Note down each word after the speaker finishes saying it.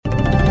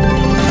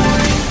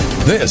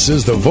This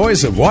is the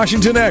voice of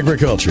Washington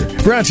agriculture,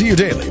 brought to you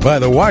daily by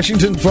the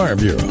Washington Farm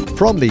Bureau.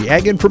 From the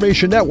Ag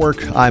Information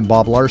Network, I'm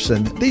Bob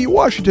Larson. The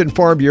Washington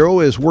Farm Bureau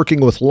is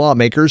working with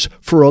lawmakers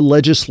for a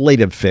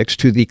legislative fix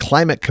to the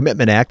Climate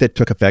Commitment Act that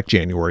took effect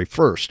January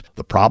 1st.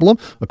 The problem,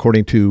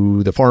 according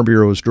to the Farm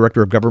Bureau's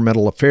Director of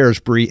Governmental Affairs,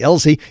 Bree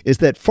Elsey, is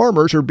that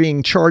farmers are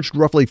being charged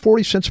roughly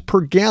 40 cents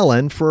per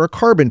gallon for a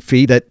carbon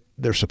fee that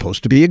they're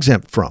supposed to be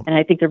exempt from. And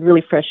I think the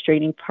really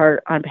frustrating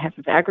part on behalf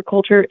of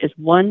agriculture is,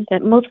 one,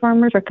 that most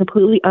farmers are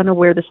completely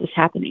unaware this is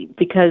happening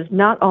because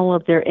not all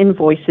of their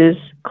invoices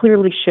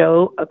clearly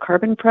show a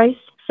carbon price.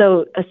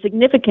 So a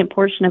significant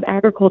portion of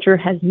agriculture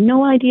has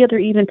no idea they're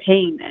even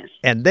paying this.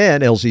 And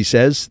then, Elsey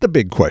says, the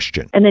big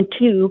question. And then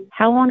two,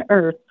 how on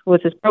earth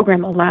was this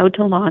program allowed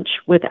to launch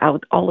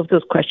without all of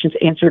those questions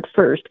answered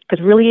first?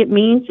 Because really it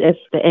means if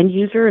the end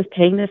user is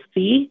paying this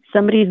fee,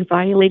 somebody is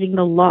violating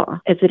the law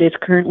as it is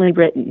currently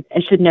written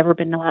and should never have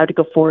been allowed to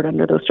go forward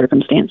under those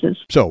circumstances.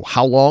 So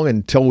how long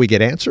until we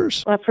get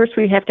answers? Well, first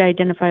we have to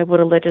identify what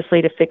a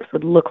legislative fix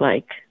would look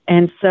like.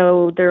 And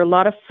so there are a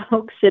lot of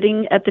folks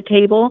sitting at the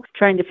table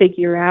trying to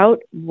figure out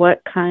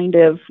what kind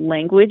of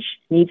language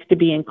needs to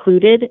be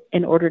included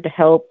in order to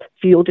help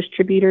fuel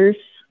distributors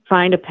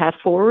find a path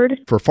forward.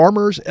 For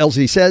farmers,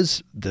 Elsey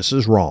says this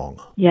is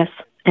wrong. Yes,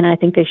 and I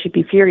think they should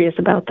be furious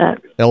about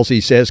that. Elsey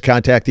says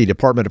contact the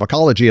Department of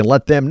Ecology and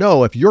let them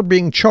know if you're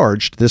being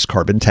charged this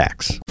carbon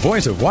tax.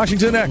 Voice of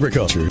Washington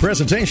agriculture,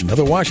 presentation of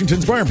the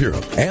Washington Farm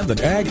Bureau and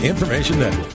the Ag Information Network.